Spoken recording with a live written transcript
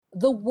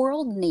The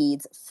world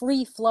needs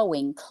free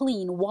flowing,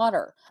 clean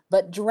water,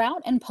 but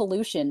drought and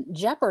pollution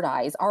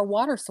jeopardize our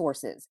water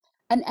sources.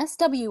 An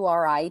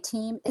SWRI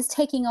team is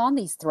taking on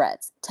these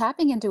threats,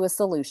 tapping into a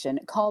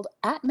solution called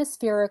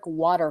atmospheric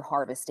water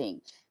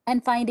harvesting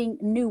and finding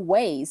new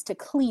ways to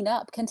clean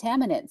up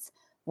contaminants.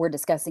 We're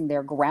discussing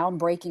their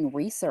groundbreaking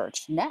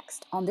research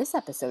next on this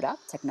episode of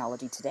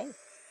Technology Today.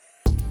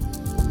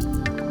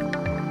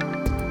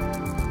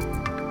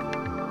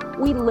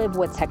 We live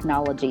with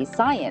technology,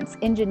 science,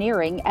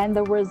 engineering, and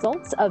the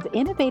results of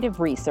innovative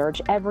research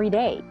every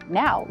day.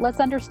 Now, let's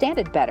understand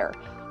it better.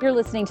 You're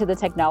listening to the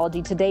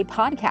Technology Today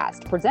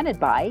podcast presented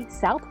by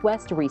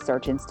Southwest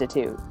Research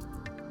Institute.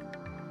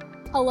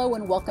 Hello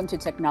and welcome to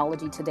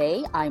Technology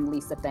Today. I'm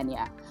Lisa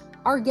Benya.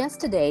 Our guest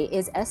today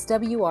is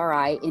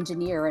SWRI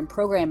engineer and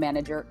program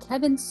manager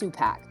Kevin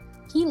Supak.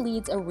 He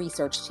leads a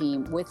research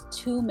team with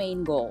two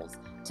main goals: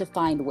 to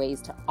find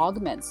ways to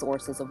augment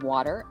sources of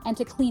water and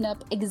to clean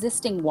up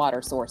existing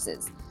water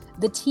sources.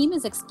 The team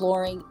is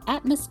exploring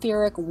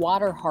atmospheric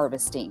water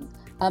harvesting,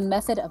 a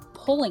method of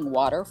pulling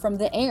water from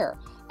the air.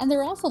 And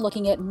they're also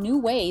looking at new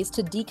ways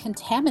to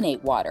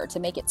decontaminate water to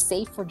make it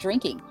safe for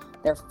drinking.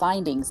 Their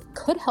findings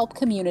could help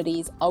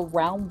communities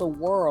around the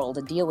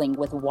world dealing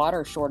with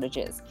water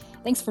shortages.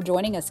 Thanks for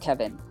joining us,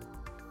 Kevin.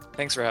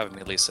 Thanks for having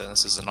me, Lisa.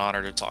 This is an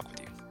honor to talk with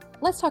you.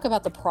 Let's talk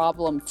about the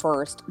problem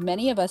first.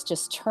 Many of us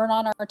just turn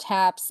on our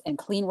taps and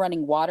clean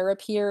running water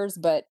appears,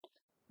 but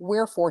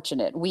we're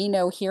fortunate. We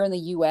know here in the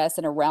US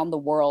and around the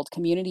world,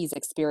 communities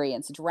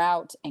experience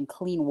drought and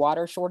clean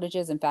water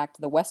shortages. In fact,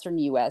 the Western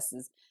US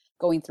is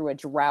going through a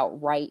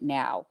drought right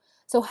now.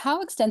 So,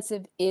 how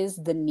extensive is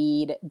the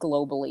need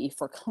globally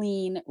for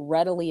clean,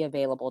 readily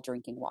available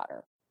drinking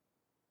water?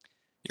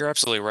 You're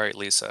absolutely right,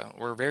 Lisa.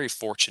 We're very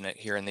fortunate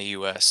here in the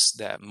US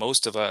that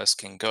most of us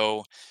can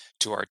go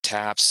to our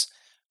taps,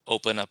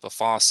 open up a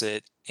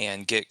faucet,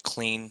 and get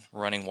clean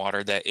running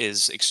water that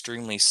is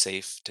extremely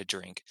safe to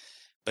drink.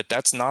 But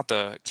that's not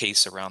the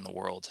case around the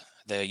world.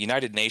 The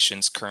United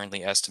Nations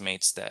currently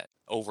estimates that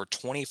over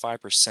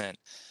 25%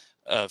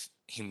 of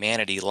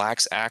humanity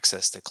lacks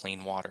access to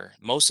clean water.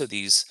 Most of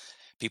these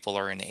people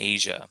are in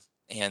Asia.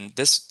 And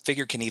this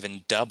figure can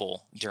even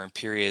double during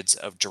periods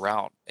of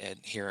drought and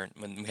here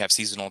when we have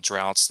seasonal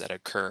droughts that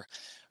occur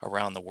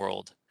around the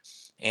world.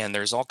 And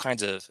there's all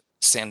kinds of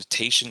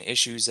sanitation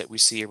issues that we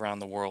see around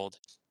the world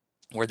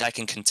where that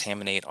can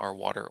contaminate our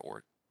water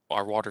or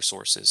our water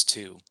sources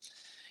too.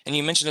 And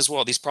you mentioned as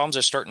well, these problems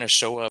are starting to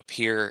show up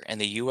here in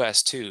the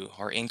US too.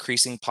 Our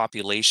increasing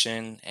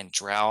population and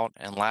drought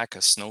and lack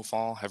of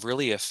snowfall have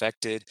really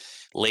affected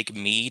Lake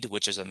Mead,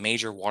 which is a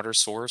major water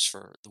source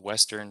for the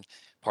western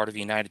part of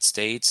the United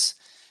States.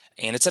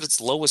 And it's at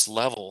its lowest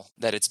level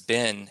that it's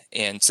been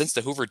and since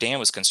the Hoover Dam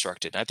was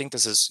constructed. I think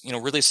this is,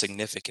 really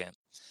significant.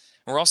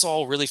 We're also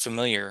all really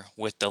familiar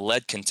with the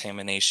lead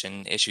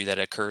contamination issue that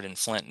occurred in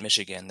Flint,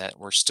 Michigan, that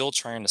we're still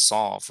trying to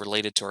solve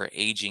related to our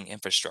aging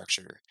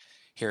infrastructure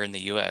here in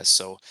the US.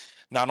 So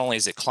not only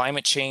is it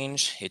climate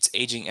change, it's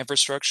aging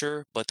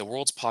infrastructure, but the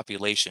world's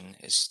population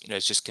is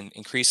just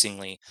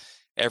increasingly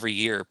every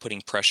year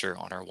putting pressure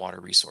on our water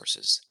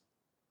resources.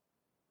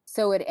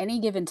 So at any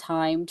given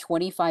time,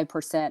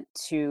 25%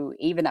 to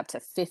even up to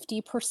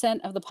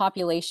 50% of the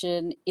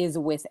population is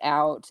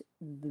without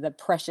the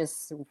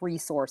precious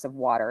resource of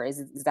water.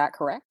 Is that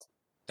correct?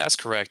 That's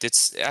correct.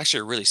 It's actually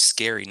a really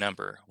scary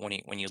number when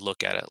you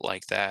look at it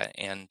like that.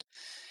 And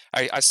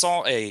I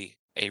saw a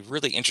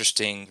really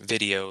interesting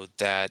video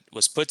that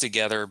was put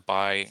together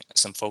by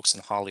some folks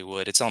in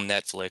Hollywood. It's on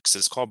Netflix.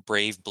 It's called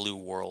Brave Blue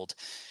World.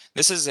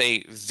 This is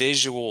a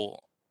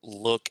visual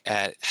look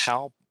at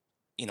how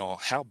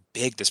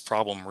big this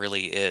problem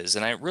really is.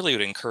 And I really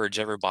would encourage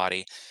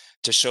everybody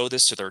to show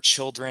this to their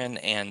children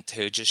and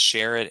to just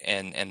share it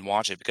and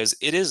watch it because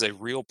it is a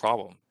real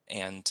problem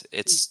and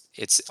Mm.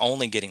 it's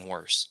only getting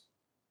worse.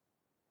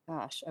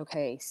 Gosh,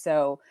 okay.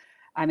 So,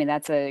 I mean,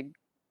 that's a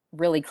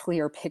really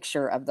clear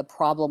picture of the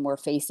problem we're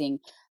facing.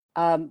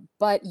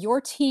 But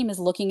your team is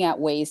looking at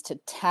ways to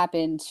tap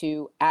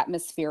into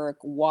atmospheric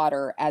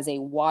water as a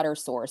water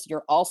source.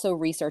 You're also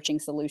researching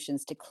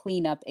solutions to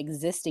clean up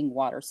existing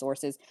water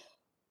sources.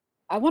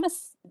 I want to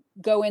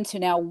go into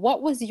now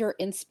what was your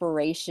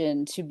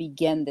inspiration to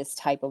begin this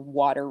type of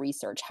water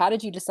research? How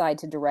did you decide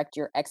to direct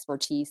your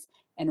expertise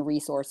and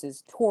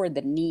resources toward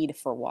the need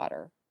for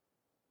water?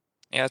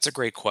 Yeah, that's a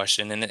great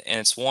question, and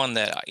it's one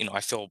that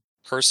I feel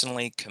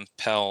personally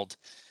compelled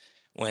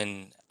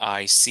when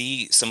I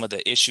see some of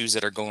the issues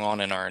that are going on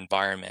in our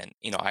environment.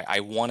 I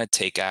want to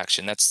take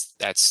action.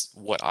 That's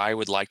what I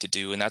would like to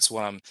do, and that's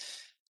what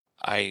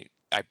I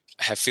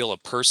have feel a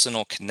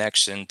personal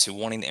connection to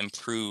wanting to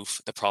improve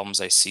the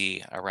problems I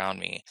see around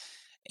me.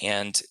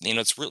 And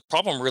it's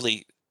problem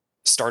really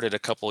started a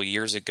couple of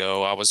years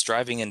ago. I was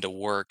driving into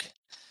work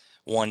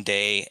one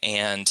day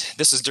and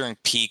this is during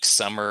peak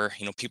summer.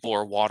 People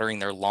are watering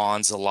their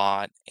lawns a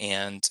lot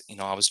and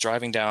I was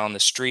driving down the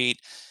street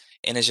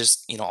and it's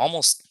just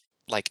almost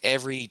like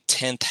every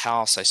 10th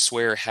house I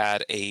swear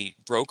had a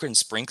broken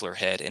sprinkler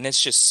head and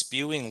it's just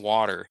spewing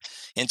water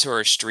into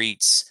our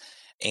streets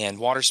and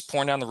water's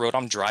pouring down the road.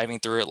 I'm driving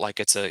through it like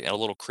it's a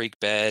little creek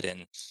bed,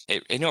 and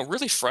it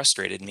really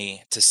frustrated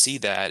me to see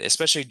that,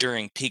 especially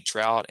during peak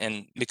drought.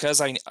 And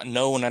because I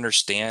know and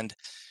understand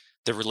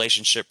the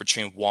relationship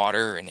between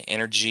water and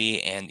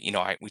energy, and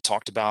we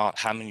talked about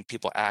how many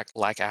people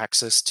lack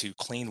access to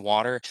clean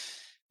water,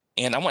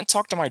 and I went and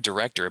talked to my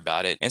director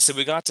about it, and so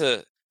we got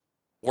to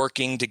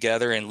working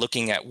together and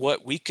looking at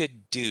what we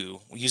could do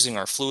using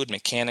our fluid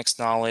mechanics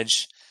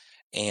knowledge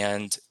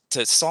and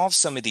to solve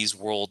some of these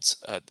world's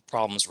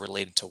problems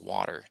related to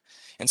water.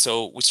 And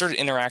so we started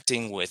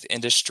interacting with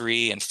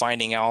industry and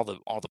finding out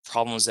all the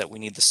problems that we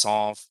need to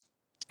solve.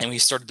 And we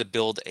started to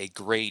build a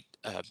great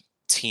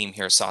team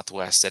here at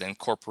Southwest that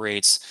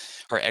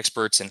incorporates our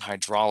experts in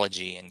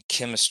hydrology and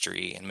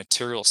chemistry and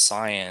material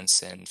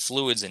science and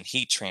fluids and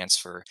heat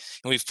transfer.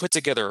 And we've put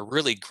together a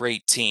really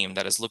great team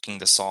that is looking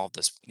to solve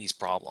these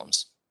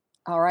problems.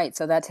 All right,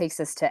 so that takes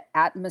us to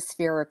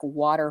atmospheric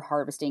water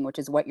harvesting, which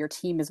is what your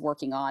team is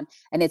working on.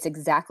 And it's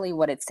exactly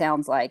what it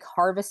sounds like,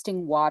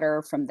 harvesting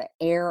water from the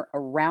air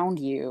around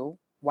you.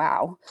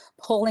 Wow.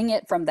 Pulling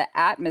it from the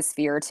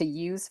atmosphere to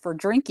use for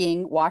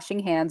drinking, washing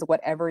hands,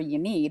 whatever you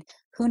need.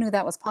 Who knew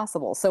that was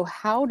possible? So,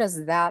 how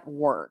does that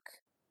work?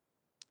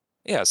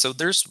 Yeah, so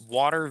there's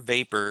water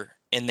vapor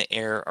in the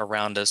air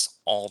around us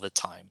all the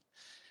time.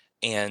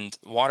 And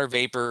water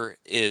vapor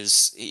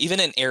is even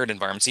in arid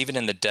environments, even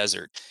in the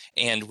desert,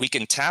 and we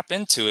can tap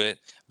into it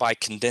by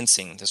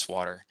condensing this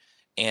water.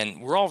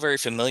 And we're all very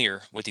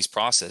familiar with these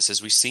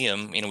processes. We see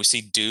them, we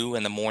see dew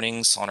in the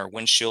mornings on our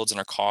windshields in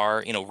our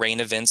car, rain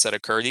events that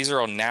occur. These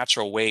are all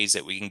natural ways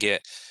that we can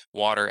get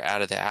water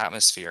out of the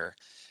atmosphere.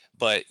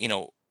 But,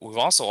 we've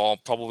also all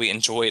probably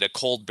enjoyed a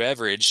cold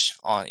beverage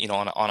on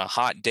a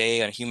hot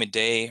day, on a humid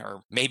day,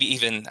 or maybe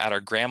even at our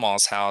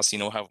grandma's house,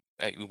 how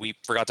we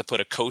forgot to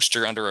put a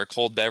coaster under a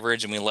cold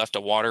beverage and we left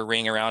a water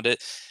ring around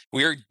it.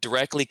 We are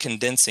directly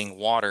condensing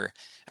water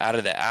out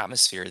of the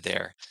atmosphere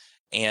there.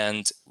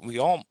 And we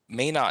all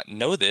may not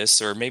know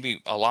this, or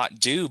maybe a lot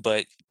do,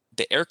 but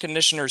the air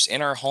conditioners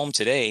in our home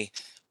today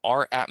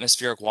are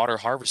atmospheric water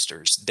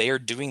harvesters. They are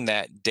doing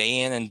that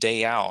day in and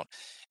day out.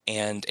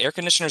 And air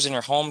conditioners in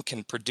your home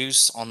can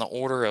produce on the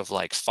order of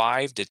like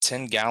 5 to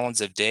 10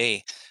 gallons a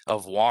day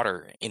of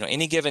water,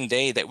 any given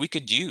day that we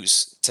could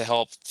use to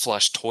help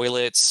flush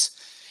toilets,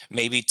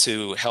 maybe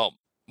to help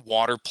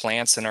water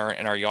plants in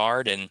our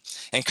yard. And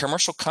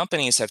commercial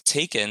companies have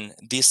taken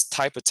this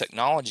type of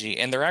technology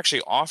and they're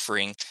actually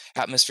offering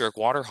atmospheric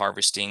water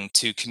harvesting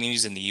to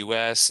communities in the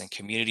US and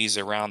communities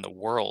around the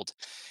world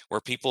where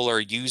people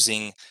are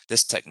using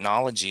this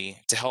technology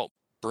to help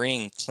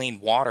bring clean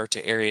water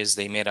to areas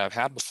they may not have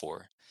had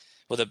before.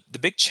 Well, the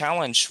big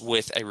challenge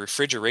with a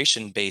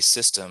refrigeration based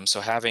system,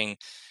 so having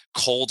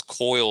cold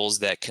coils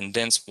that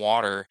condense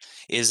water,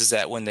 is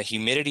that when the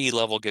humidity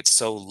level gets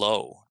so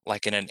low,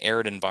 like in an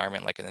arid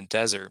environment, like in the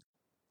desert,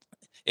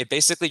 it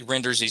basically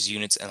renders these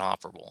units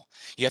inoperable.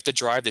 You have to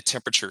drive the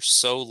temperature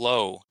so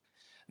low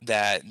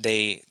that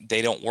they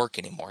don't work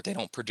anymore. They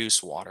don't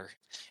produce water.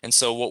 And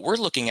so what we're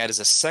looking at is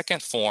a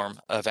second form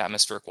of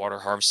atmospheric water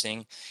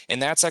harvesting,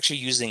 and that's actually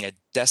using a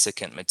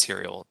desiccant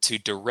material to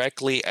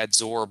directly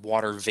absorb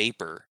water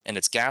vapor in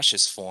its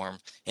gaseous form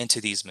into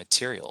these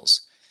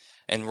materials.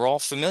 And we're all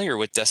familiar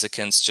with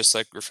desiccants, just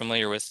like we're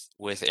familiar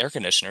with air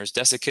conditioners.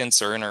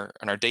 Desiccants are in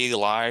our daily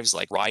lives,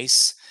 like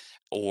rice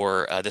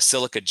or the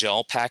silica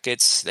gel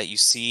packets that you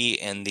see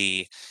in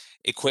the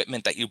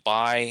equipment that you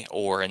buy,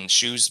 or in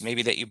shoes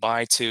maybe that you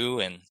buy too.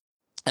 And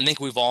I think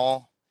we've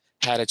all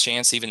had a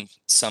chance, even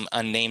some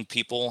unnamed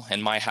people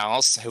in my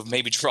house who've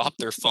maybe dropped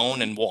their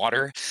phone in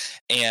water,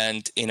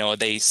 and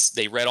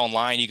they read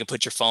online you can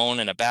put your phone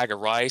in a bag of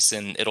rice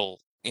and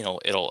it'll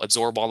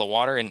absorb all the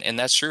water, and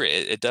that's true.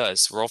 It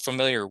does. We're all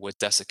familiar with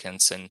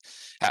desiccants and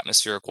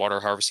atmospheric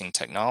water harvesting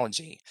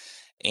technology.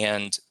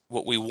 And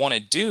what we want to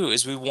do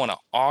is we want to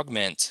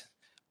augment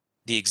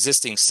the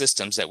existing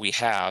systems that we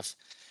have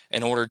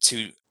in order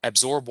to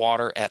absorb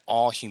water at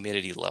all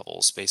humidity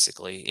levels,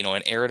 basically, in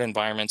arid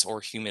environments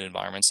or humid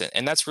environments.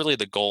 And that's really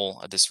the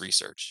goal of this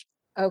research.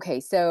 Okay,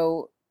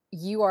 so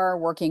you are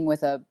working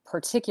with a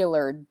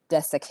particular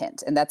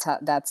desiccant, and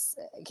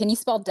can you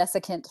spell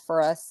desiccant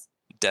for us?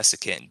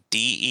 Desiccant,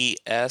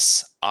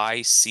 Desiccant.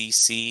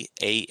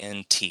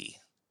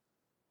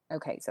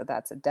 Okay, so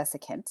that's a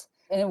desiccant.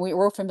 And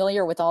we're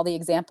familiar with all the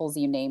examples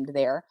you named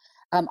there.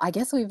 I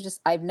guess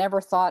I've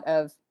never thought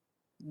of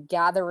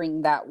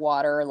gathering that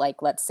water,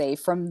 like let's say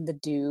from the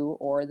dew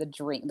or the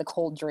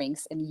cold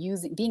drinks, and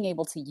being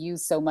able to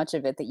use so much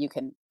of it that you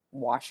can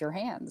wash your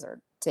hands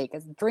or take a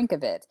drink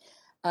of it.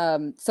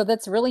 So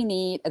that's really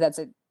neat. That's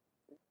an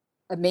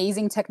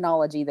amazing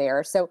technology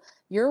there. So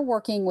you're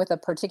working with a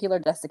particular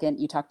desiccant.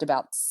 You talked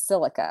about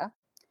silica.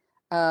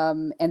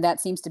 And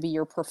that seems to be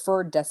your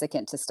preferred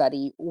desiccant to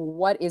study.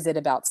 What is it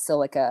about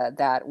silica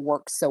that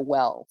works so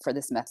well for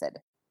this method?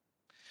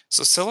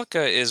 So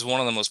silica is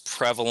one of the most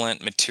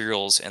prevalent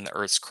materials in the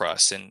Earth's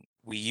crust, and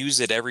we use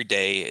it every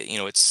day.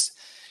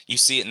 You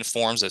see it in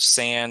forms of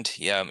sand.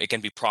 Yeah, it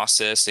can be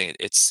processed.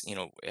 It's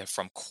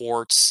from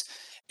quartz,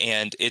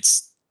 and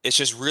it's It's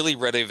just really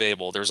readily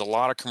available. There's a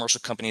lot of commercial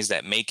companies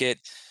that make it,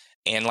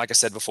 and like I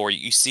said before,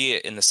 you see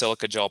it in the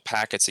silica gel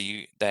packets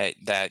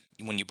that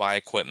when you buy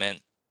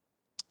equipment.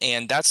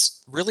 And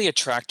that's really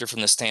attractive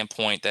from the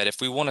standpoint that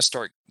if we want to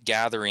start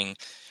gathering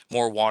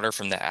more water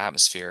from the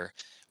atmosphere,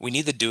 we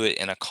need to do it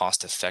in a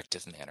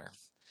cost-effective manner.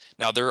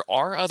 Now, there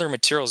are other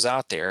materials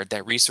out there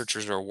that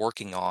researchers are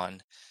working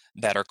on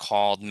that are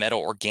called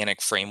metal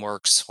organic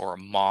frameworks, or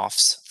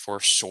MOFs for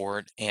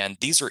short. And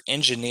these are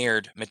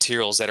engineered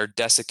materials that are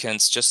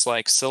desiccants, just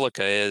like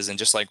silica is and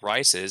just like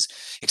rice is,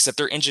 except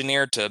they're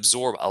engineered to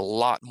absorb a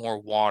lot more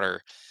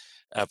water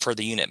per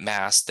the unit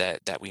mass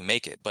that we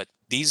make it. But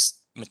these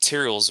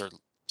materials are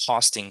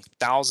costing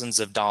thousands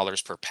of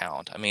dollars per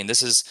pound. I mean,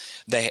 this is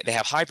they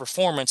have high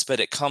performance,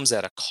 but it comes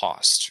at a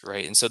cost,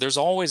 right? And so there's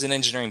always an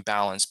engineering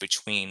balance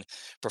between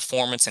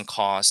performance and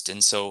cost.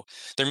 And so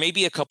there may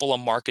be a couple of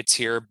markets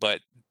here,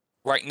 but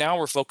right now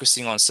we're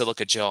focusing on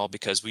silica gel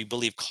because we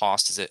believe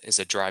cost is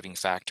a driving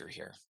factor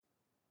here.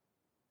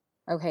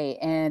 Okay,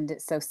 and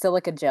so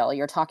silica gel,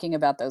 you're talking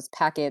about those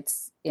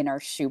packets in our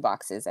shoe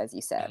boxes, as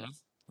you said. Hmm.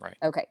 Right.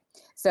 Okay,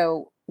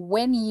 so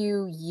when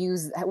you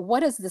use, what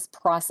does this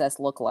process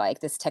look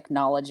like, this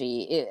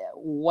technology?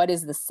 What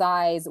is the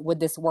size? Would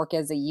this work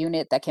as a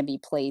unit that can be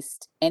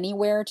placed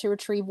anywhere to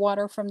retrieve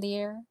water from the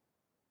air?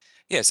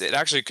 Yes, it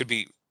actually could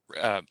be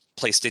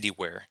placed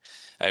anywhere.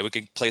 We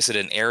could place it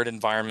in arid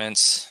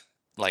environments,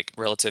 like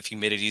relative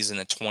humidities in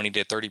the 20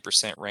 to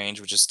 30%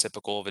 range, which is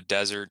typical of a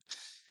desert,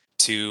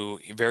 to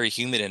very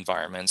humid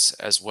environments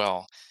as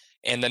well.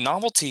 And the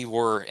novelty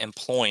we're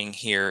employing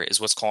here is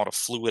what's called a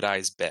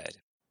fluidized bed.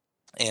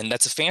 And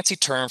that's a fancy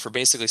term for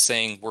basically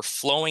saying we're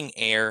flowing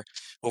air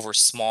over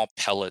small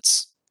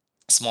pellets,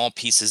 small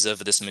pieces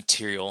of this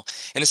material,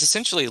 and it's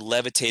essentially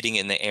levitating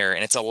in the air,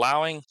 and it's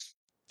allowing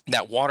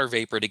that water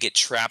vapor to get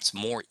trapped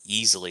more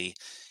easily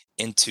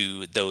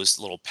into those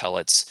little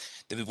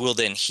pellets. Then we'll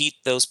then heat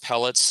those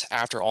pellets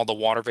after all the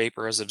water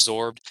vapor is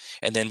absorbed,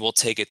 and then we'll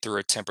take it through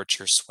a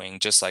temperature swing,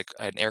 just like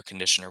an air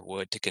conditioner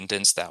would, to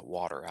condense that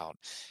water out.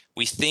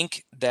 We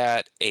think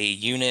that a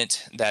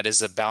unit that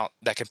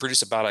can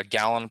produce about a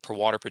gallon per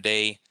water per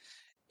day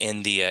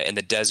in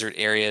the desert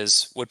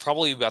areas would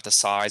probably be about the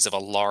size of a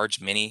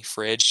large mini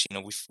fridge.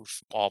 We've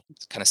all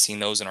kind of seen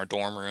those in our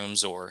dorm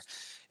rooms or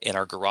in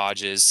our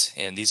garages,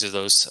 and these are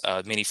those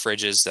mini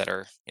fridges that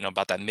are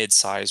about that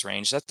mid-size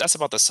range. That's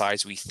about the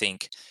size we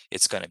think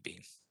it's going to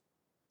be.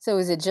 So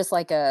is it just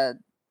like a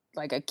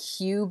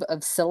cube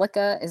of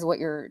silica is what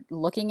you're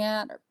looking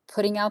at or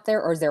putting out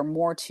there, or is there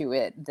more to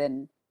it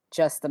than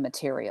just the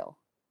material?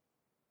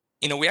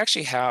 We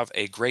actually have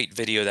a great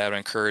video that I would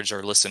encourage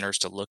our listeners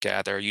to look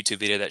at, our YouTube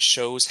video that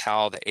shows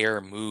how the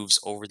air moves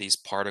over these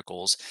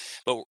particles.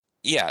 But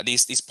yeah,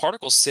 these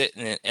particles sit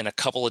in a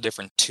couple of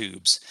different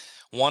tubes.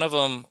 One of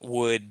them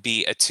would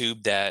be a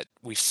tube that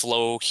we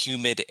flow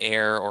humid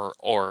air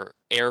or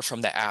air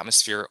from the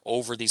atmosphere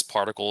over these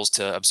particles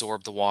to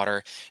absorb the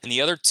water. And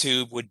the other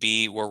tube would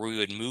be where we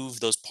would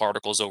move those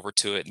particles over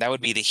to it. And that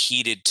would be the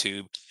heated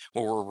tube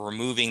where we're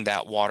removing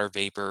that water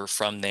vapor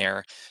from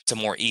there to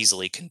more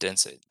easily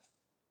condense it.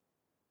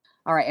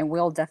 All right, and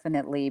we'll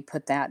definitely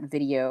put that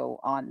video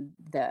on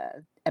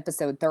the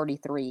episode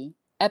 33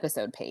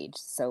 episode page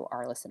so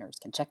our listeners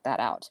can check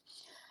that out.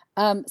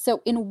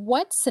 So, in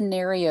what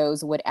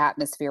scenarios would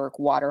atmospheric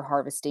water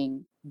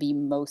harvesting be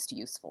most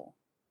useful?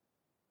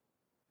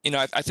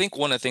 I think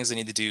one of the things I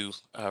need to do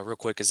real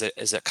quick is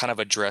that kind of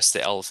address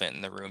the elephant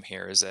in the room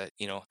here is that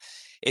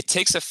it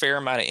takes a fair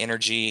amount of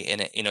energy, and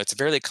it's a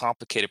fairly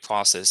complicated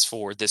process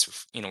for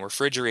this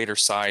refrigerator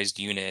sized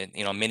unit,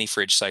 mini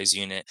fridge sized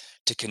unit,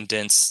 to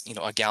condense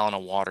a gallon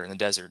of water in the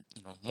desert.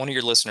 One of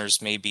your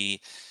listeners may be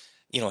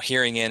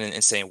hearing in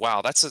and saying,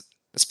 wow, that's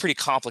pretty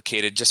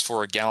complicated just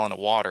for a gallon of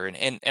water.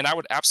 And I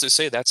would absolutely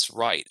say that's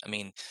right. I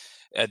mean,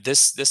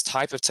 this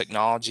type of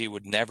technology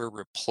would never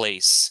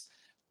replace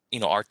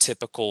our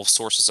typical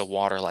sources of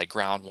water like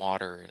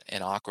groundwater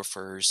and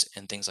aquifers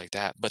and things like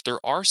that. But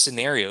there are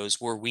scenarios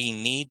where we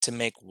need to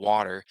make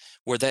water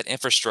where that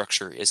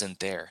infrastructure isn't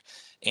there.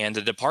 And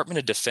the Department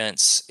of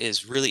Defense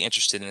is really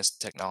interested in this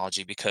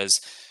technology because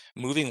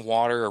moving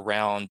water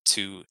around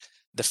to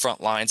the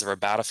front lines of our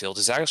battlefield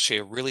is actually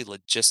a really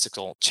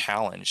logistical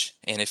challenge.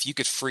 And if you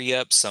could free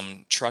up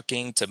some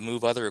trucking to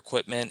move other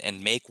equipment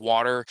and make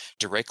water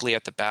directly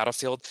at the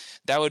battlefield,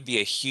 that would be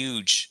a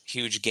huge,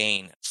 huge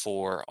gain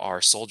for our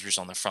soldiers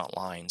on the front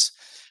lines.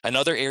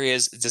 Another area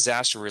is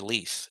disaster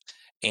relief.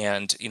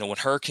 And when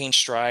hurricane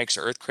strikes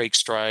or earthquake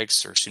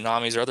strikes or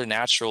tsunamis or other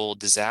natural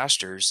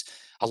disasters,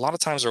 a lot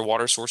of times our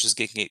water sources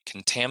get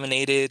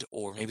contaminated,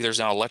 or maybe there's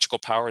not electrical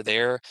power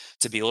there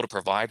to be able to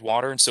provide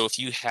water. And so if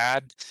you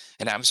had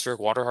an atmospheric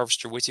water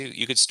harvester with you,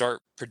 you could start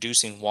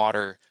producing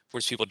water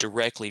towards people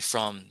directly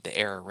from the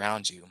air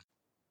around you.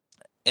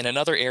 In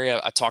another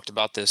area, I talked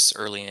about this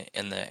early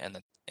in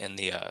the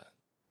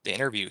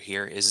interview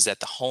here, is that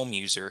the home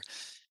user,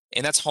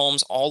 and that's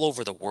homes all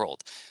over the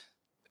world.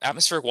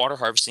 atmospheric water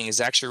harvesting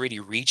is actually already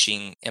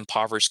reaching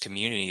impoverished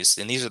communities,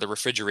 and these are the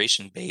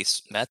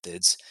refrigeration-based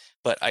methods.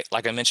 But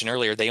like I mentioned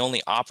earlier, they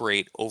only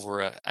operate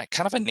over a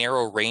kind of a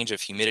narrow range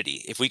of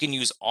humidity. If we can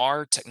use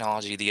our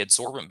technology, the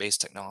adsorbent-based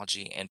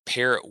technology, and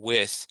pair it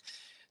with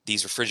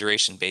these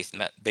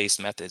refrigeration-based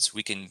methods,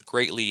 we can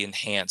greatly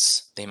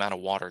enhance the amount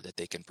of water that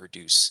they can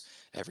produce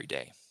every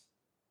day.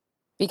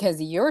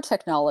 Because your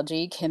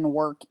technology can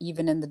work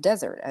even in the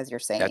desert, as you're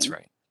That's saying.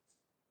 right.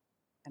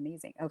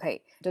 Amazing.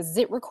 Okay. Does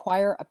it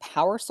require a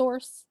power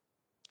source?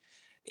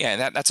 Yeah,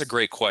 and that's a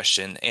great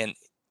question. And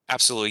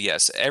absolutely,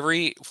 yes.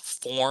 Every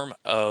form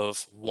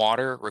of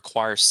water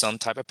requires some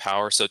type of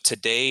power. So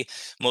today,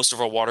 most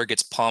of our water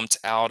gets pumped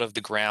out of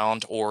the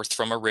ground or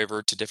from a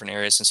river to different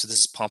areas. And so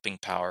this is pumping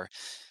power.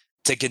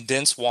 To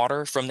condense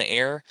water from the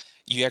air,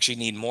 you actually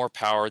need more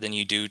power than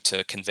you do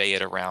to convey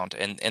it around.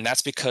 And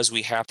that's because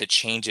we have to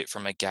change it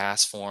from a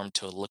gas form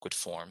to a liquid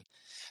form.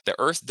 The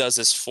Earth does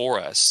this for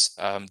us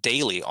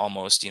daily,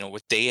 almost,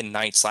 with day and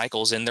night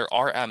cycles. And there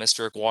are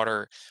atmospheric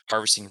water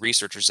harvesting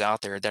researchers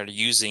out there that are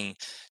using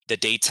the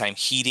daytime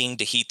heating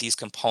to heat these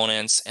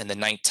components and the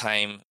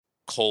nighttime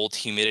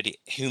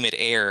humid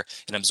air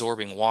and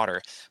absorbing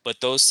water. But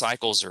those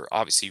cycles are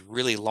obviously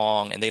really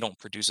long and they don't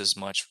produce as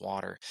much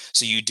water.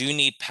 So you do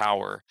need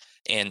power.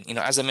 And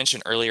as I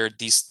mentioned earlier,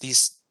 this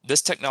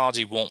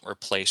technology won't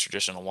replace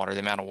traditional water,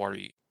 the amount of water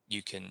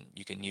you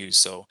can use.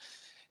 So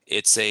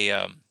it's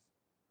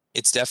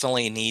it's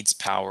definitely needs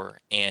power,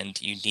 and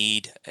you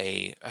need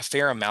a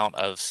fair amount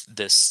of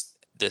this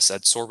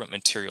adsorbent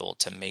material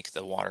to make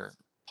the water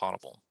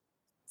potable.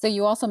 So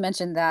you also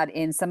mentioned that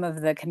in some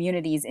of the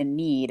communities in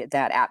need,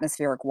 that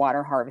atmospheric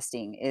water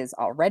harvesting is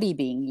already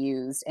being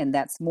used, and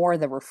that's more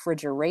the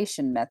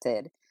refrigeration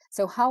method.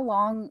 So how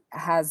long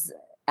has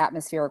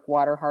atmospheric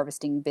water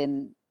harvesting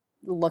been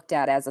looked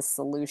at as a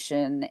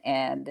solution?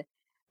 And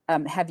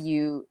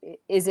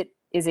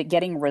is it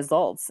getting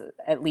results?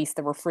 At least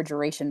the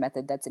refrigeration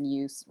method that's in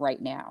use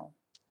right now.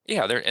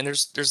 Yeah,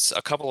 there's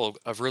a couple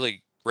of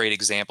really great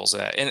examples of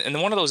that,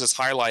 and one of those is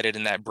highlighted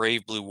in that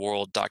Brave Blue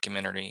World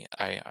documentary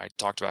I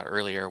talked about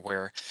earlier,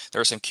 where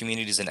there are some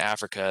communities in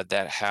Africa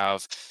that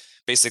have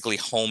basically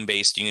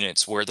home-based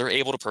units where they're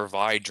able to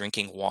provide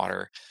drinking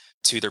water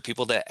to their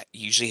people that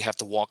usually have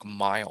to walk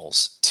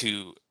miles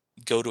to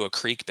go to a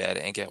creek bed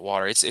and get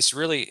water. It's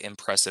really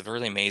impressive,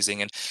 really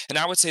amazing, and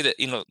I would say that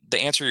the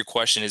answer to your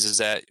question is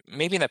that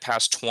maybe in the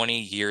past 20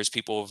 years,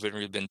 people have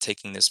really been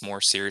taking this more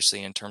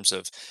seriously in terms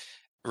of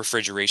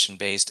refrigeration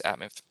based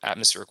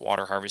atmospheric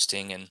water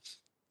harvesting. And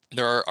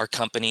there are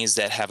companies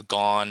that have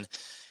gone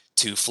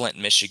to Flint,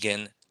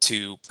 Michigan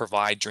to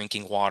provide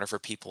drinking water for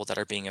people that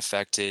are being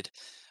affected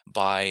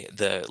by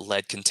the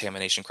lead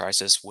contamination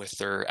crisis with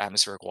their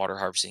atmospheric water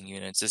harvesting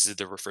units. This is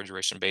the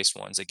refrigeration based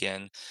ones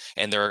again.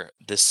 And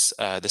the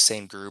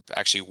same group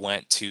actually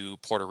went to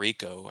Puerto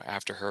Rico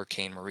after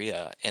Hurricane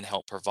Maria and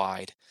helped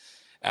provide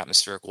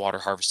atmospheric water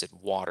harvested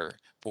water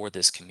for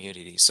this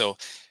community. So,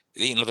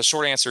 the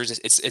short answer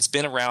is it's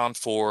been around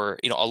for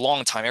a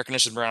long time. Air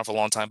conditioners have been around for a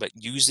long time, but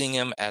using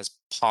them as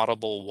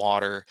potable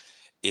water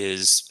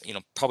is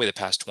probably the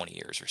past 20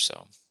 years or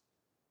so.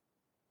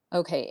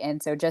 Okay,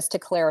 and so just to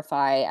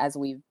clarify, as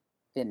we've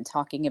been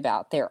talking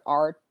about, there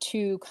are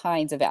two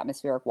kinds of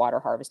atmospheric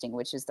water harvesting,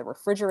 which is the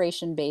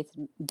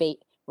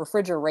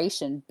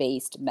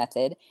refrigeration-based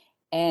method,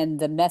 and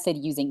the method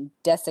using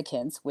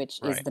desiccants, which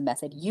is Right. the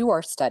method you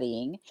are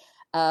studying,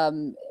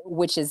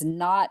 which is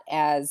not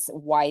as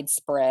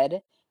widespread,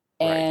 Right.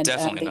 and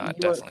Definitely that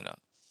not. you're Definitely not.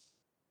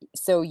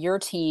 so your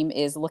team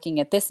is looking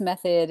at this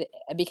method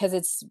because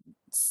it's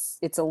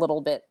a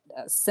little bit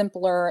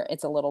simpler,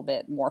 it's a little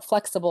bit more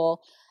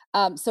flexible.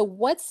 So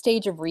what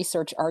stage of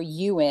research are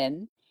you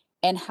in,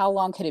 and how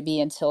long could it be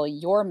until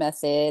your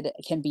method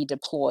can be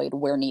deployed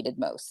where needed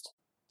most?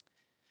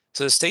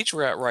 So the stage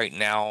we're at right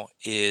now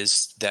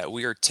is that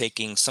we are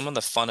taking some of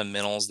the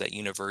fundamentals that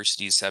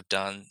universities have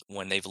done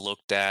when they've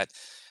looked at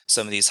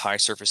some of these high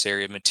surface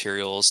area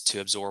materials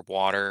to absorb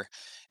water.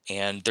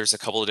 And there's a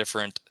couple of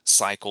different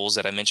cycles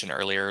that I mentioned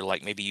earlier,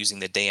 like maybe using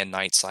the day and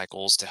night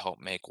cycles to help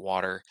make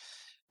water.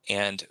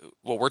 And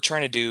what we're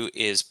trying to do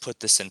is put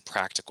this in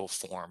practical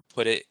form,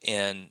 put it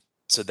in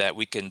so that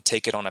we can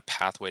take it on a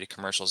pathway to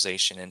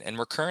commercialization. And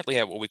we're currently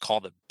at what we call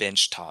the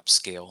benchtop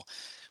scale,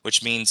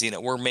 which means,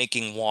 we're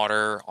making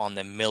water on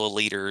the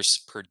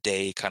milliliters per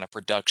day kind of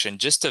production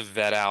just to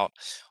vet out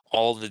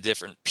all the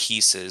different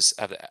pieces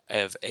of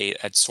a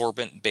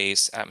adsorbent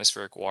based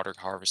atmospheric water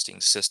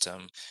harvesting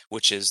system,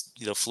 which is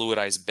the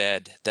fluidized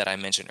bed that I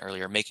mentioned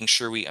earlier, making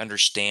sure we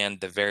understand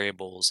the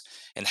variables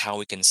and how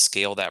we can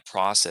scale that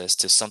process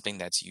to something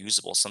that's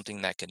usable,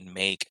 something that can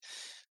make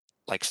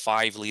like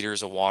 5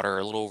 liters of water,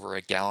 a little over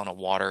a gallon of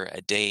water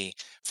a day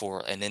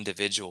for an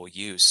individual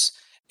use.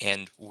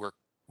 And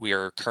we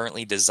are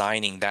currently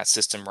designing that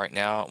system right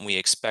now, and we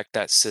expect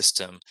that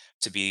system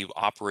to be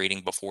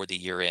operating before the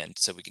year end,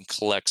 so we can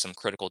collect some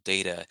critical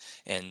data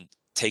and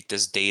take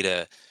this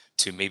data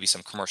to maybe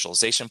some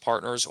commercialization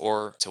partners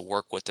or to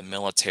work with the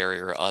military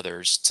or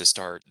others to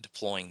start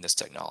deploying this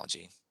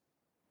technology.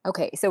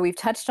 Okay, so we've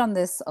touched on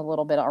this a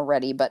little bit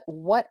already, but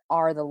what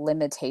are the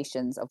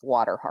limitations of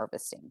water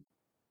harvesting?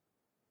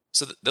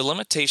 So the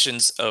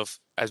limitations of,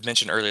 as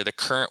mentioned earlier, the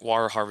current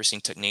water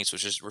harvesting techniques,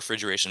 which is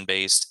refrigeration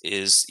based,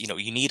 is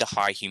you need a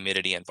high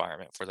humidity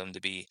environment for them to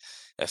be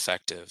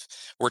effective.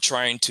 We're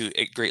trying to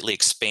greatly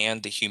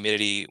expand the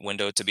humidity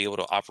window to be able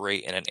to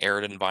operate in an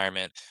arid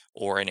environment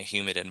or in a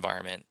humid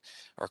environment,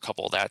 or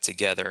couple that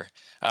together.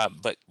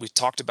 But we've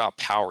talked about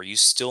power. You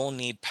still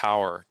need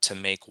power to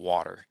make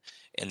water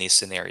in these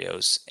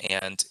scenarios,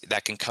 and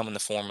that can come in the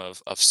form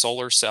of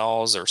solar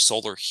cells or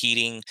solar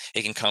heating.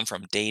 It can come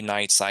from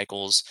day-night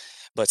cycles,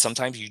 but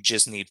sometimes you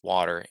just need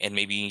water, and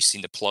maybe you just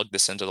need to plug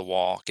this into the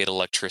wall, get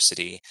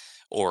electricity,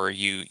 or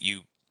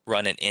you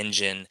run an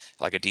engine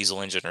like a diesel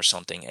engine or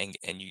something,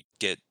 and you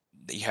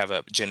have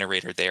a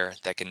generator there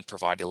that can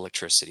provide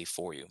electricity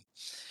for you.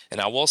 And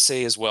I will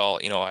say as well,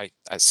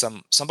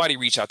 somebody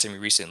reached out to me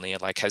recently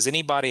and like, has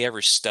anybody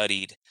ever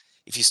studied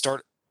if you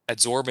start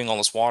absorbing all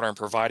this water and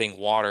providing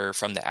water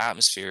from the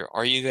atmosphere,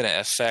 are you going to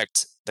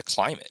affect the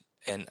climate?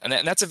 And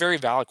that's a very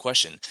valid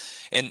question.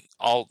 And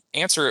I'll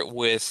answer it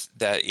with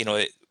that,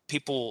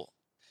 people,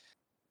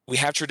 we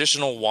have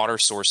traditional water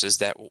sources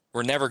that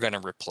we're never going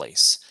to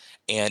replace.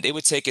 And it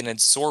would take an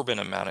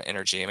absorbent amount of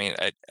energy. I mean,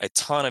 a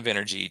ton of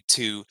energy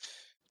to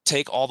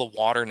take all the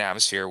water in the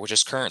atmosphere, which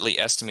is currently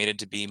estimated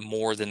to be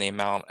more than the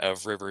amount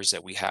of rivers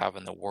that we have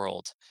in the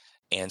world,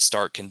 and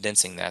start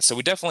condensing that. So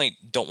we definitely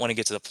don't want to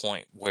get to the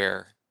point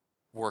where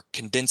we're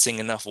condensing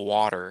enough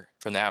water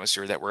from the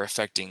atmosphere that we're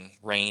affecting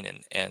rain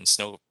and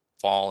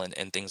snowfall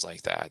and things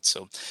like that.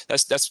 So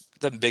that's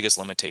the biggest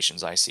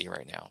limitations I see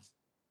right now.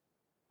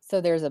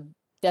 So there's a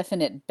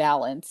definite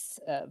balance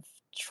of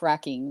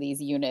tracking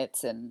these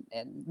units and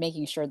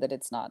making sure that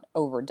it's not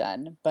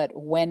overdone. But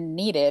when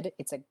needed,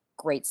 it's a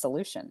great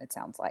solution, it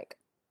sounds like.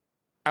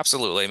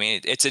 Absolutely. I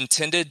mean, it's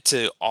intended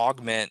to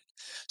augment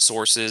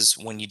sources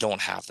when you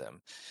don't have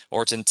them,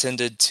 or it's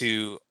intended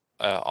to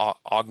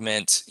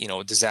augment,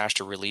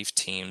 disaster relief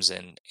teams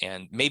and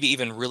maybe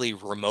even really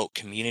remote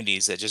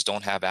communities that just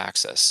don't have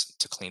access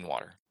to clean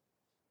water.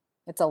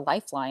 It's a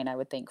lifeline, I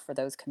would think, for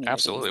those communities.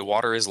 Absolutely,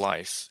 water is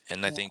life,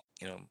 and I Yeah. think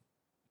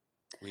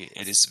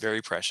it is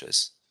very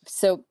precious.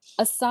 So,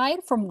 aside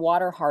from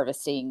water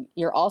harvesting,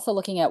 you're also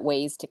looking at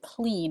ways to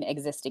clean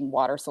existing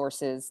water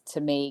sources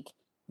to make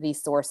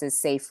these sources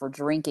safe for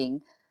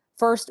drinking.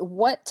 First,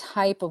 what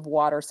type of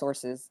water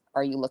sources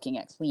are you looking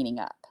at cleaning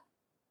up?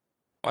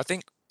 I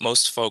think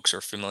most folks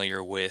are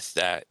familiar with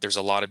that. There's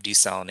a lot of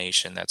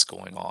desalination that's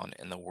going on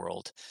in the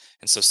world,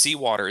 and so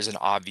seawater is an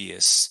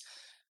obvious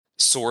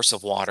source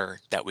of water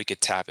that we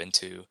could tap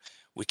into.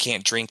 We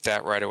can't drink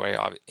that right away.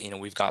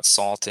 We've got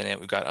salt in it.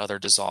 We've got other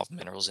dissolved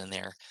minerals in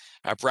there.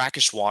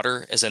 Brackish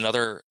water is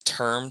another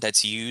term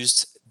that's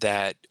used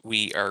that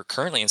we are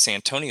currently in San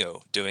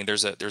Antonio doing.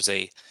 There's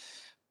a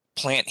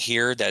plant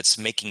here that's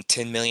making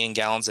 10 million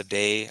gallons a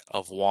day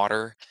of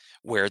water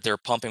where they're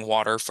pumping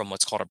water from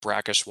what's called a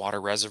brackish water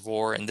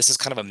reservoir. And this is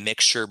kind of a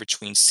mixture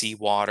between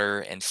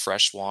seawater and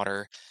fresh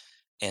water.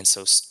 And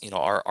so,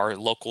 our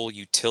local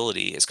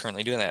utility is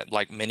currently doing that.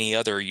 Like many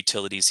other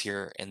utilities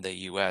here in the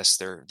U.S.,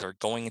 they're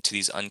going into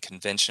these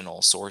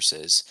unconventional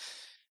sources.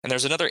 And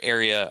there's another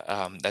area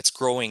that's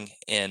growing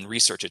in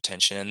research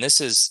attention, and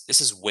this is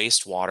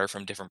wastewater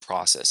from different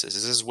processes.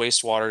 This is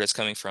wastewater that's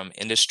coming from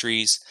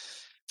industries,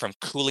 from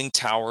cooling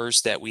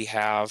towers that we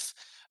have.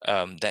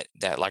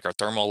 That like our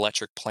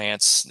thermoelectric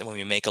plants, when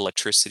we make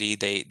electricity,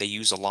 they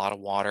use a lot of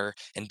water.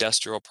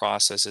 Industrial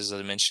processes, as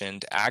I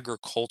mentioned,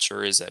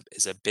 agriculture is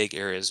a big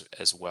area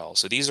as well.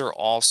 So these are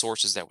all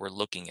sources that we're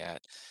looking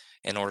at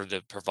in order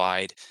to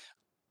provide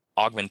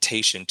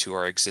augmentation to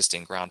our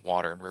existing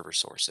groundwater and river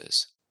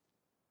sources.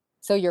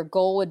 So, your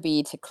goal would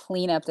be to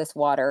clean up this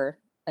water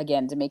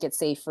again to make it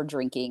safe for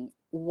drinking.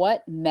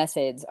 What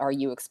methods are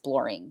you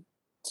exploring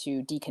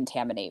to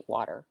decontaminate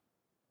water?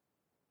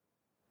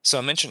 So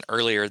I mentioned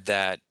earlier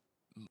that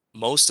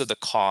most of the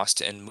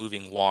cost in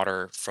moving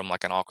water from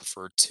like an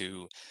aquifer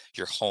to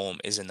your home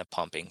is in the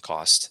pumping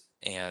cost.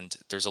 And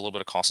there's a little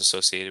bit of cost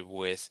associated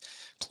with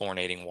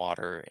chlorinating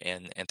water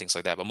and things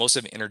like that. But most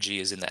of the energy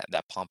is in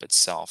that pump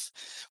itself.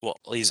 Well,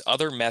 these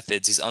other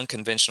methods, these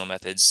unconventional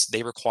methods,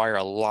 they require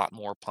a lot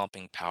more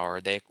pumping power.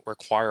 They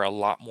require a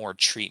lot more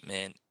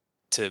treatment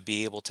to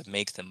be able to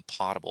make them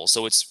potable.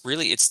 So it's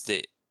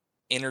the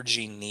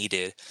energy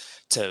needed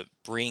to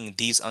bring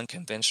these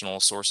unconventional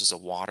sources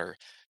of water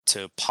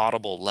to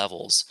potable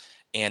levels,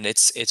 and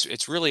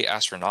it's really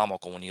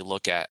astronomical when you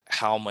look at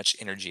how much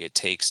energy it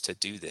takes to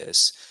do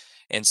this.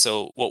 And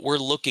so what we're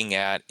looking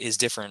at is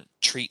different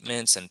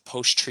treatments and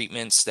post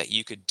treatments that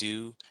you could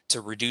do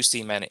to reduce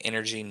the amount of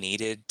energy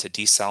needed to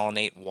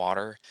desalinate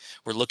water.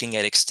 We're looking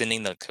at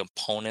extending the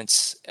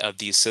components of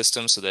these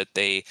systems so that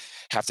they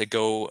have to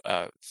go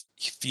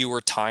fewer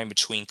time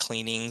between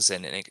cleanings,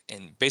 and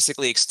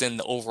basically extend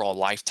the overall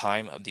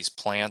lifetime of these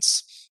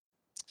plants.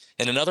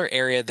 And another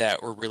area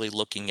that we're really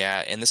looking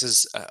at, and this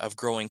is of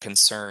growing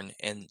concern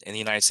in the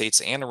United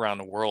States and around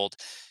the world,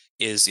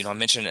 is, I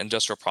mentioned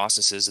industrial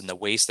processes and the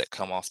waste that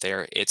come off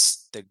there.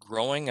 It's the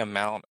growing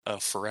amount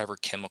of forever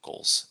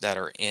chemicals that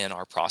are in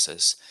our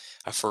process.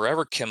 A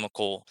forever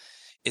chemical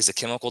is a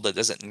chemical that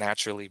doesn't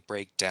naturally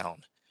break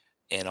down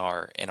in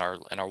our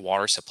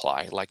water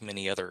supply like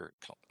many other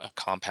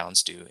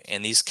compounds do.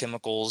 And these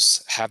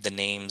chemicals have the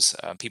names,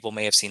 people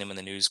may have seen them in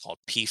the news, called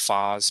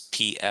PFAS,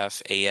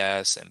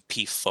 PFAS, and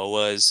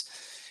PFOAs.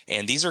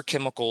 And these are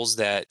chemicals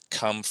that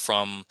come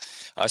from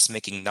us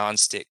making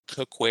nonstick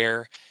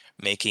cookware,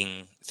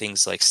 making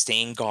things like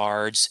stain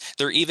guards.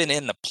 They're even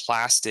in the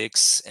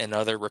plastics and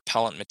other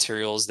repellent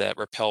materials that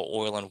repel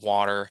oil and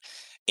water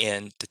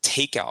and the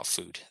takeout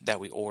food that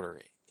we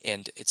order.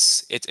 And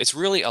it's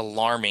really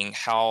alarming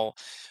how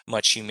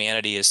much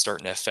humanity is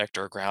starting to affect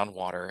our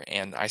groundwater.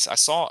 And I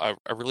saw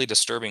a really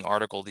disturbing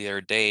article the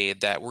other day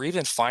that we're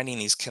even finding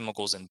these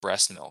chemicals in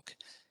breast milk.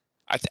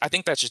 I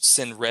think that should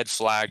send red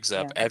flags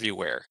up Yeah.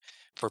 everywhere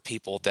for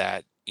people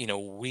that,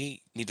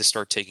 we need to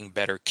start taking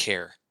better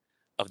care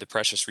of the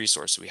precious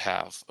resource we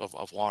have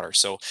of water.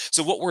 So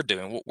what we're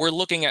doing, we're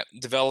looking at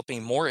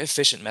developing more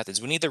efficient methods.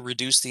 We need to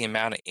reduce the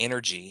amount of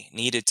energy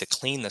needed to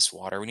clean this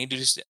water. We need to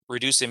just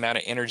reduce the amount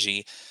of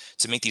energy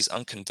to make these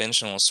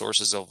unconventional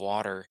sources of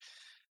water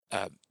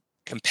uh,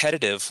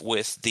 competitive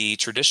with the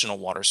traditional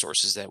water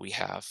sources that we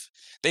have.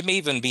 They may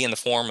even be in the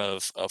form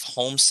of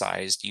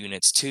home-sized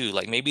units too.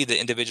 Like maybe the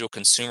individual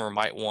consumer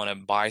might want to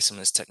buy some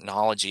of this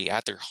technology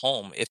at their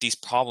home if these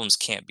problems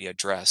can't be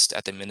addressed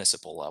at the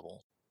municipal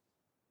level.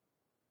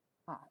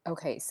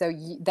 Okay, so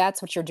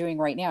that's what you're doing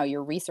right now.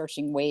 You're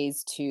researching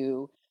ways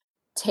to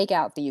take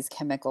out these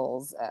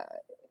chemicals.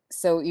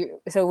 So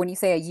when you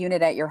say a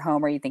unit at your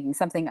home, are you thinking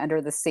something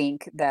under the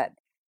sink that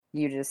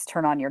you just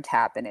turn on your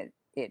tap and it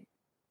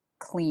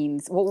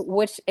cleans,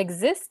 which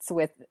exists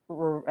with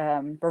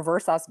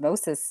reverse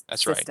osmosis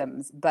That's right.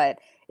 systems, but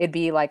it'd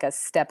be like a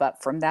step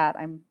up from that.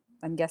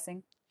 I'm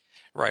guessing.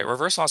 Right.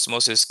 Reverse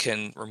osmosis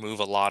can remove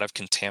a lot of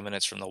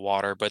contaminants from the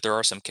water, but there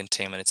are some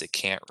contaminants it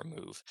can't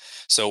remove.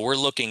 So we're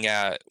looking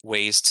at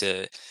ways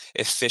to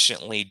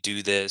efficiently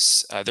do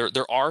this.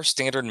 There are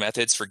standard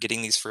methods for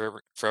getting these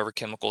forever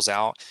chemicals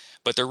out,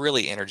 but they're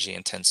really energy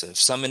intensive.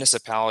 Some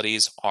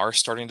municipalities are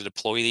starting to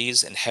deploy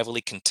these in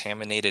heavily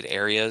contaminated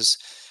areas.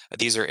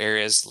 These are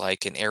areas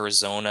like in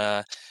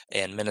Arizona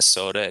and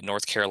Minnesota and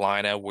North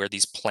Carolina, where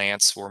these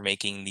plants were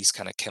making these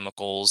kind of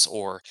chemicals,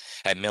 or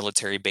at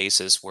military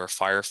bases where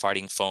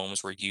firefighting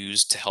foams were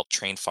used to help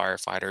train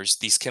firefighters.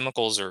 These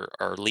chemicals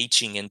are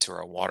leaching into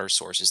our water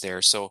sources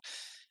there. So,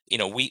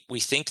 we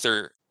think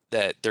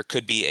that there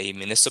could be a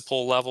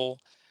municipal level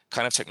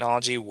kind of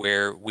technology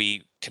where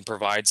we can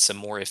provide some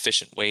more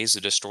efficient ways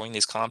of destroying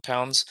these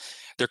compounds.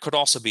 There could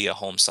also be a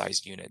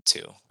home-sized unit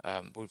too.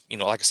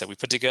 Like I said, we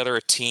put together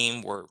a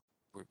team. We're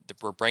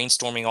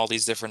brainstorming all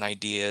these different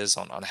ideas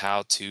on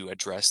how to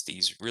address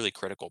these really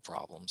critical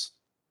problems.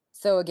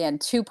 So again,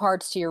 two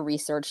parts to your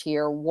research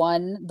here.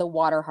 One, the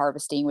water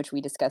harvesting, which we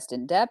discussed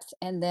in depth,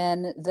 and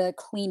then the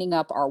cleaning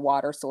up our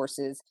water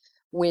sources,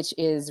 which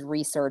is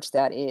research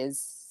that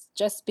is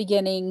just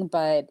beginning,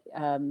 but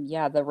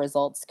yeah, the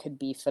results could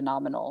be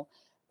phenomenal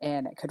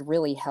and it could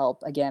really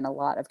help, again, a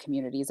lot of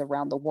communities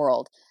around the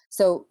world.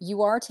 So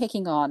you are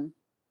taking on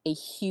a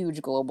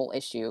huge global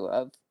issue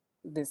of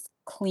this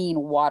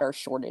clean water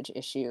shortage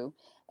issue,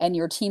 and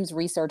your team's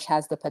research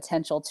has the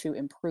potential to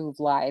improve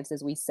lives,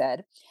 as we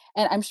said.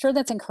 And I'm sure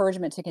that's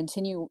encouragement to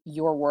continue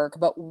your work,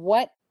 but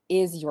what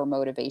is your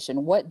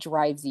motivation? What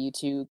drives you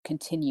to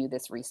continue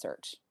this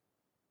research?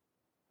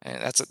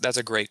 And that's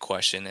a great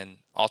question, and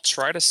I'll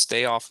try to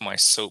stay off my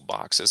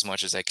soapbox as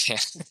much as I can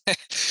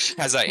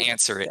as I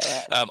answer Go it.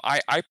 ahead.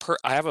 I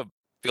have a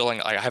feeling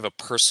like I have a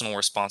personal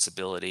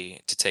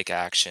responsibility to take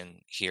action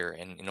here,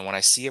 and when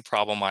I see a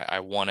problem, I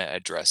want to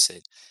address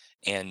it.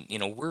 And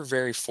we're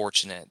very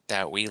fortunate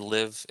that we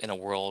live in a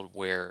world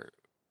where,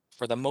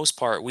 for the most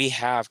part, we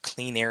have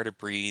clean air to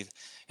breathe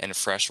and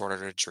fresh water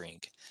to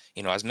drink.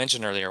 As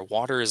mentioned earlier,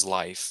 water is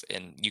life,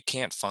 and you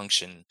can't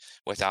function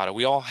without it.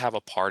 We all have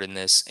a part in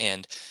this,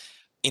 and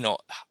you know,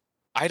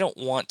 I don't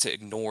want to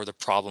ignore the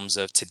problems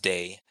of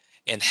today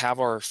and have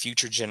our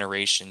future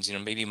generations,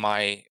 maybe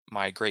my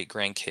great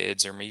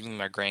grandkids or maybe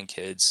my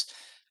grandkids,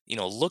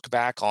 look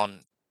back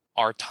on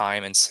our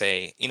time and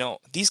say,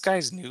 these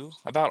guys knew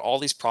about all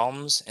these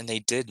problems and they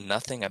did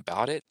nothing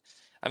about it.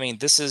 I mean,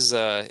 this is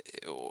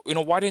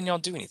why didn't y'all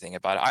do anything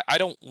about it? I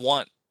don't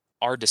want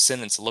our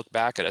descendants to look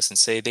back at us and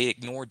say they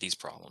ignored these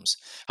problems.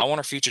 I want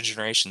our future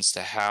generations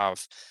to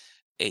have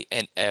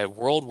a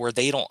world where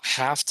they don't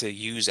have to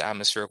use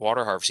atmospheric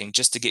water harvesting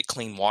just to get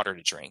clean water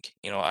to drink.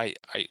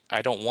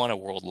 I don't want a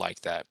world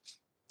like that.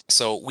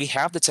 So we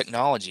have the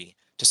technology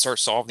to start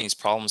solving these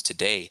problems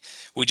today.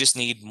 We just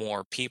need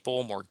more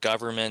people, more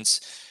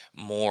governments,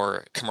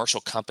 more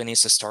commercial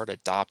companies to start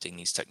adopting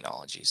these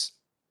technologies.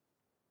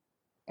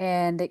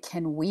 And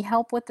can we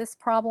help with this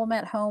problem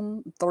at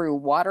home through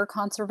water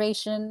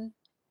conservation?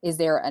 Is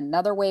there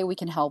another way we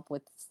can help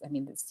with, I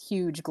mean, this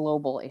huge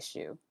global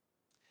issue?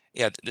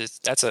 Yeah,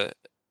 that's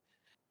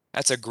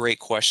a great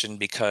question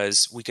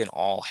because we can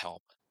all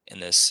help. in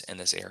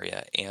this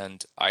area.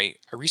 And I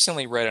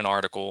recently read an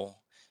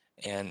article,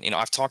 and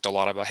I've talked a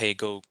lot about, hey,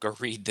 go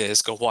read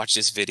this, go watch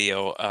this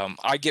video.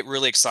 I get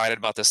really excited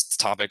about this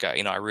topic.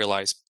 I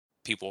realize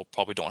people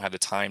probably don't have the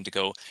time to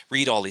go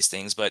read all these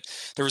things, but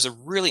there was a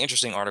really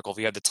interesting article, if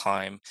you had the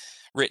time,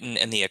 written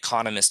in the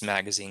Economist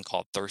magazine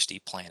called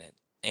Thirsty Planet.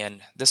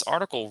 And this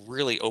article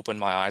really opened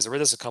my eyes. I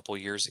read this a couple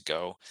years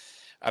ago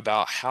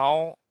about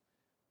how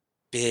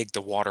big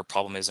the water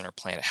problem is on our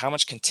planet, how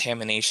much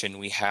contamination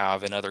we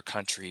have in other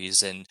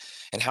countries, and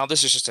how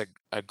this is just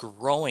a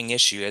growing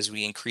issue as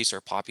we increase our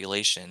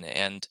population.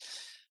 And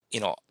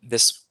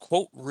this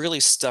quote really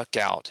stuck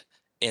out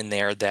in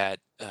there that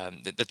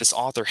this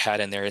author had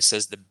in there. It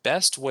says the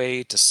best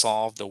way to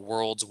solve the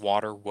world's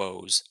water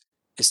woes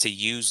is to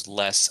use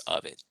less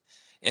of it.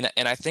 And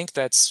I think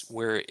that's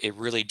where it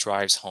really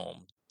drives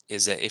home,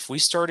 is that if we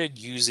started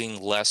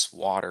using less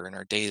water in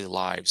our daily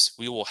lives,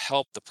 we will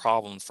help the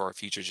problem for our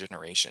future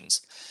generations.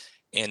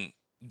 And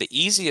the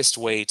easiest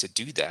way to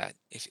do that,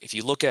 if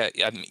you look at,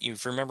 you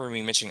remember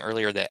me mentioning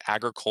earlier that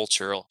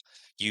agricultural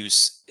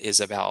use is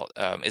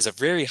a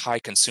very high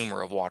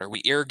consumer of water.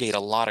 We irrigate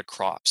a lot of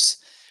crops.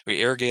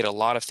 We irrigate a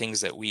lot of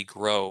things that we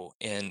grow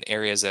in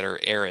areas that are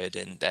arid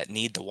and that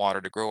need the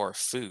water to grow our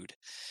food.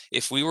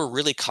 If we were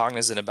really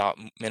cognizant about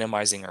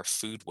minimizing our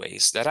food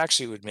waste, that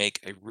actually would make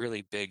a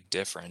really big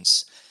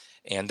difference.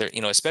 And there,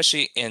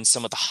 especially in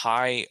some of the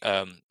high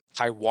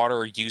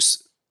water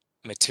use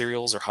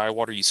materials or high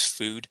water use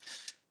food.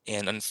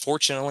 And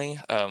unfortunately,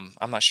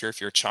 I'm not sure if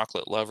you're a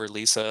chocolate lover,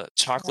 Lisa.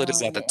 Chocolate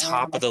is Oh, at the yeah,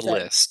 top of the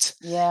list.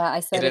 I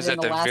It said it is in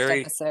at the the last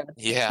very, episode.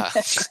 yeah.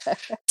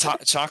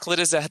 Chocolate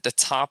is at the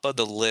top of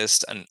the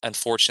list,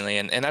 unfortunately,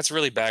 and that's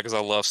really bad because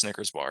I love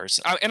Snickers bars.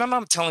 And I'm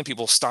not telling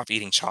people stop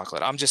eating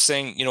chocolate. I'm just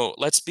saying,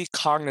 let's be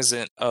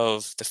cognizant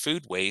of the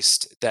food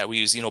waste that we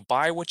use.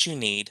 Buy what you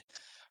need,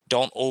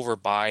 don't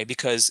overbuy,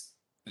 because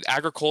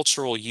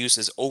agricultural use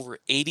is over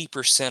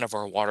 80% of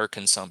our water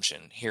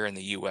consumption here in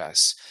the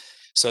US.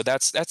 So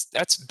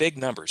that's big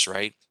numbers,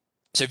 right?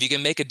 So if you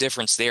can make a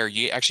difference there,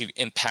 you actually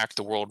impact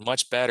the world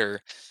much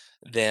better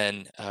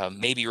than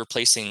maybe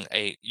replacing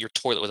your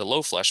toilet with a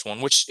low flush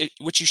one, which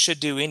you should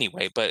do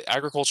anyway. But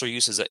agricultural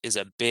use is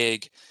a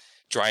big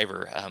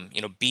driver.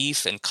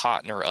 Beef and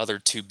cotton are other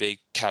two big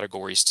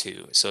categories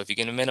too. So if you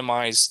can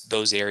minimize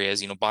those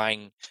areas,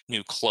 buying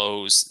new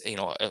clothes,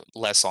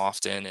 less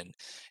often,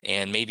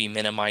 and maybe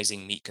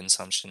minimizing meat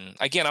consumption.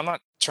 Again, I'm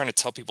not trying to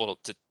tell people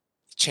to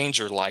change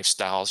your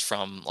lifestyles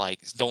from like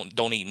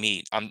don't eat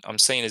meat. I'm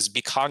saying is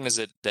be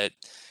cognizant that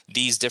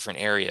these different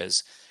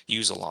areas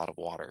use a lot of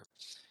water.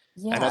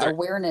 Yeah, Another, yeah,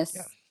 awareness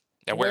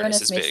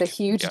awareness is makes a big.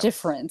 huge Yeah.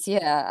 difference.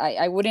 Yeah,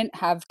 I wouldn't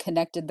have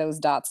connected those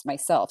dots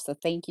myself. So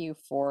thank you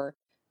for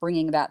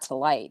bringing that to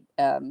light.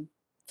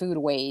 Food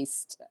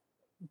waste,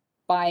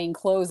 buying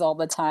clothes all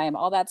the time,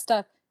 all that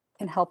stuff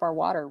can help our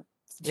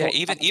Yeah,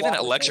 even water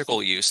electrical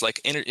sources. use,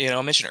 like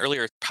I mentioned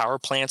earlier, power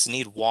plants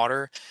need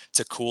water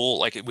to cool.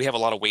 Like we have a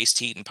lot of waste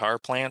heat in power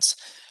plants.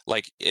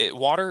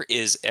 Water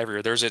is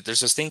everywhere. There's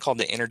this thing called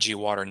the energy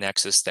water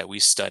nexus that we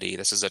study.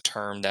 This is a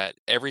term that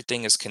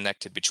everything is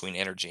connected between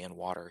energy and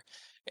water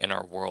in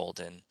our world,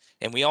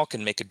 and we all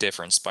can make a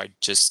difference by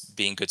just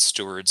being good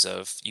stewards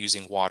of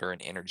using water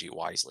and energy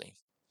wisely.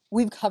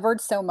 We've covered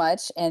so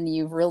much, and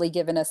you've really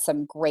given us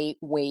some great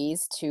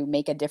ways to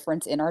make a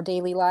difference in our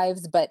daily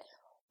lives. But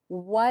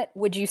what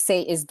would you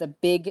say is the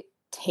big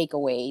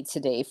takeaway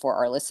today for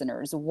our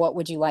listeners? What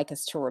would you like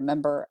us to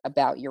remember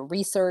about your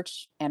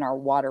research and our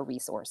water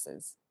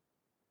resources?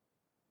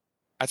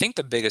 I think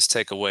the biggest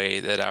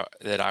takeaway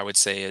that I would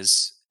say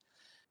is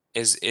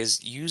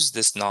use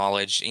this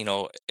knowledge,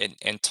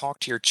 and talk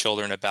to your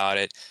children about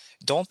it.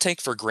 Don't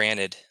take for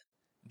granted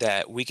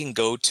that we can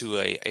go to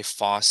a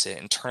faucet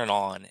and turn it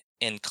on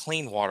and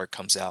clean water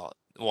comes out,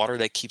 water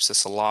that keeps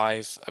us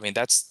alive. I mean,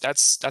 that's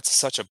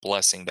such a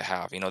blessing to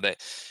have, that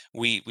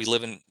we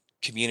live in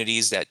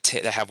communities that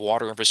have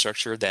water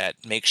infrastructure that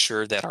make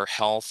sure that our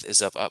health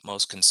is of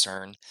utmost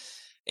concern,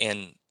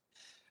 and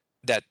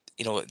that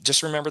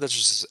just remember that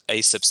there's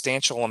a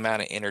substantial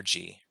amount of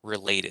energy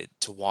related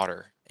to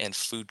water and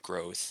food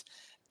growth,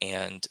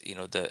 and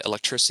the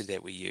electricity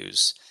that we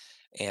use,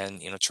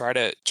 and try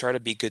to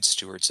be good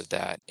stewards of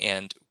that.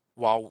 And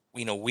while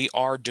we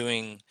are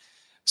doing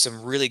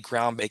some really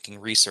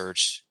groundbreaking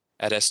research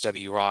at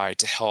SWI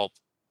to help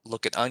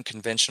look at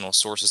unconventional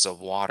sources of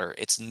water,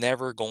 it's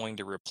never going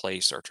to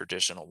replace our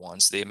traditional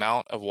ones. The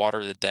amount of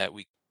water that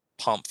we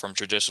pump from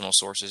traditional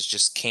sources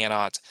just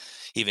cannot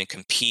even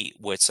compete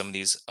with some of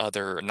these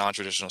other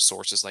non-traditional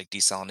sources like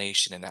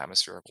desalination and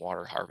atmospheric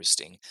water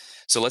harvesting.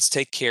 So let's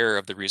take care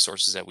of the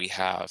resources that we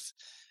have,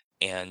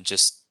 and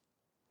just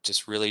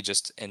really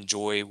just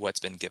enjoy what's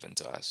been given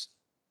to us.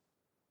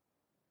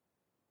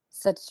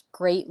 Such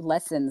great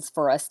lessons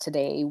for us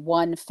today.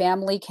 One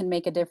family can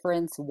make a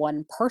difference,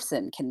 one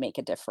person can make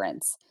a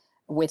difference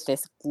with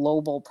this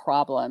global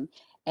problem.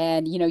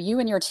 And you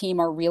and your team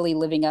are really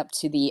living up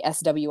to the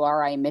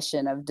SWRI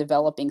mission of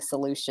developing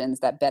solutions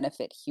that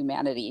benefit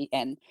humanity.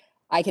 And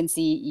I can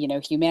see,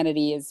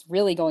 humanity is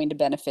really going to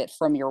benefit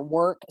from your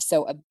work.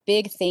 So a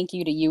big thank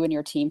you to you and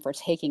your team for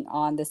taking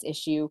on this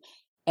issue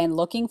and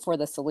looking for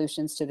the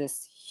solutions to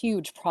this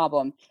huge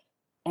problem.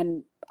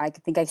 And I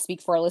think I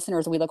speak for our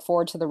listeners. We look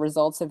forward to the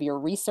results of your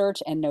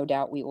research, and no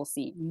doubt we will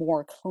see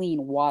more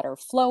clean water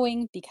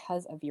flowing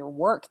because of your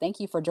work. Thank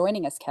you for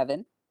joining us,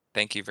 Kevin.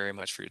 Thank you very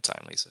much for your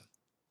time, Lisa.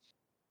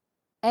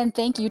 And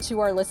thank you to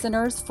our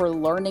listeners for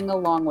learning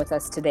along with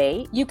us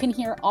today. You can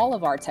hear all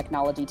of our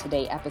Technology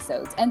Today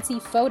episodes and see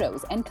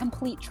photos and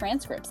complete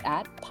transcripts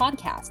at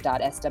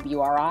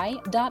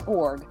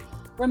podcast.swri.org.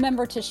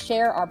 Remember to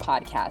share our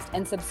podcast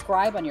and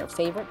subscribe on your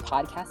favorite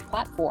podcast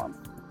platform.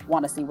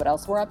 Want to see what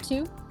else we're up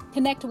to?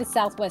 Connect with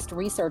Southwest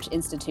Research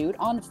Institute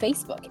on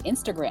Facebook,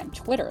 Instagram,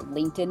 Twitter,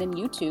 LinkedIn, and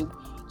YouTube.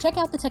 Check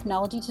out the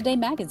Technology Today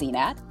magazine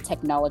at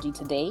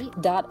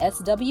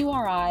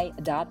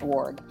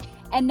technologytoday.swri.org.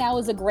 And now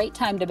is a great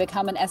time to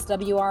become an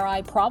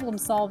SWRI problem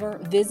solver.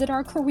 Visit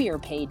our career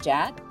page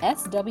at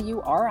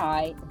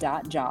swri.jobs.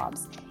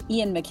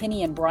 Ian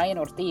McKinney and Brian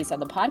Ortiz are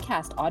the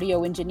podcast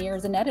audio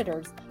engineers and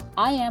editors.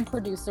 I am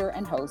producer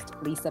and host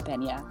Lisa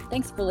Pena.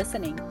 Thanks for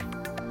listening.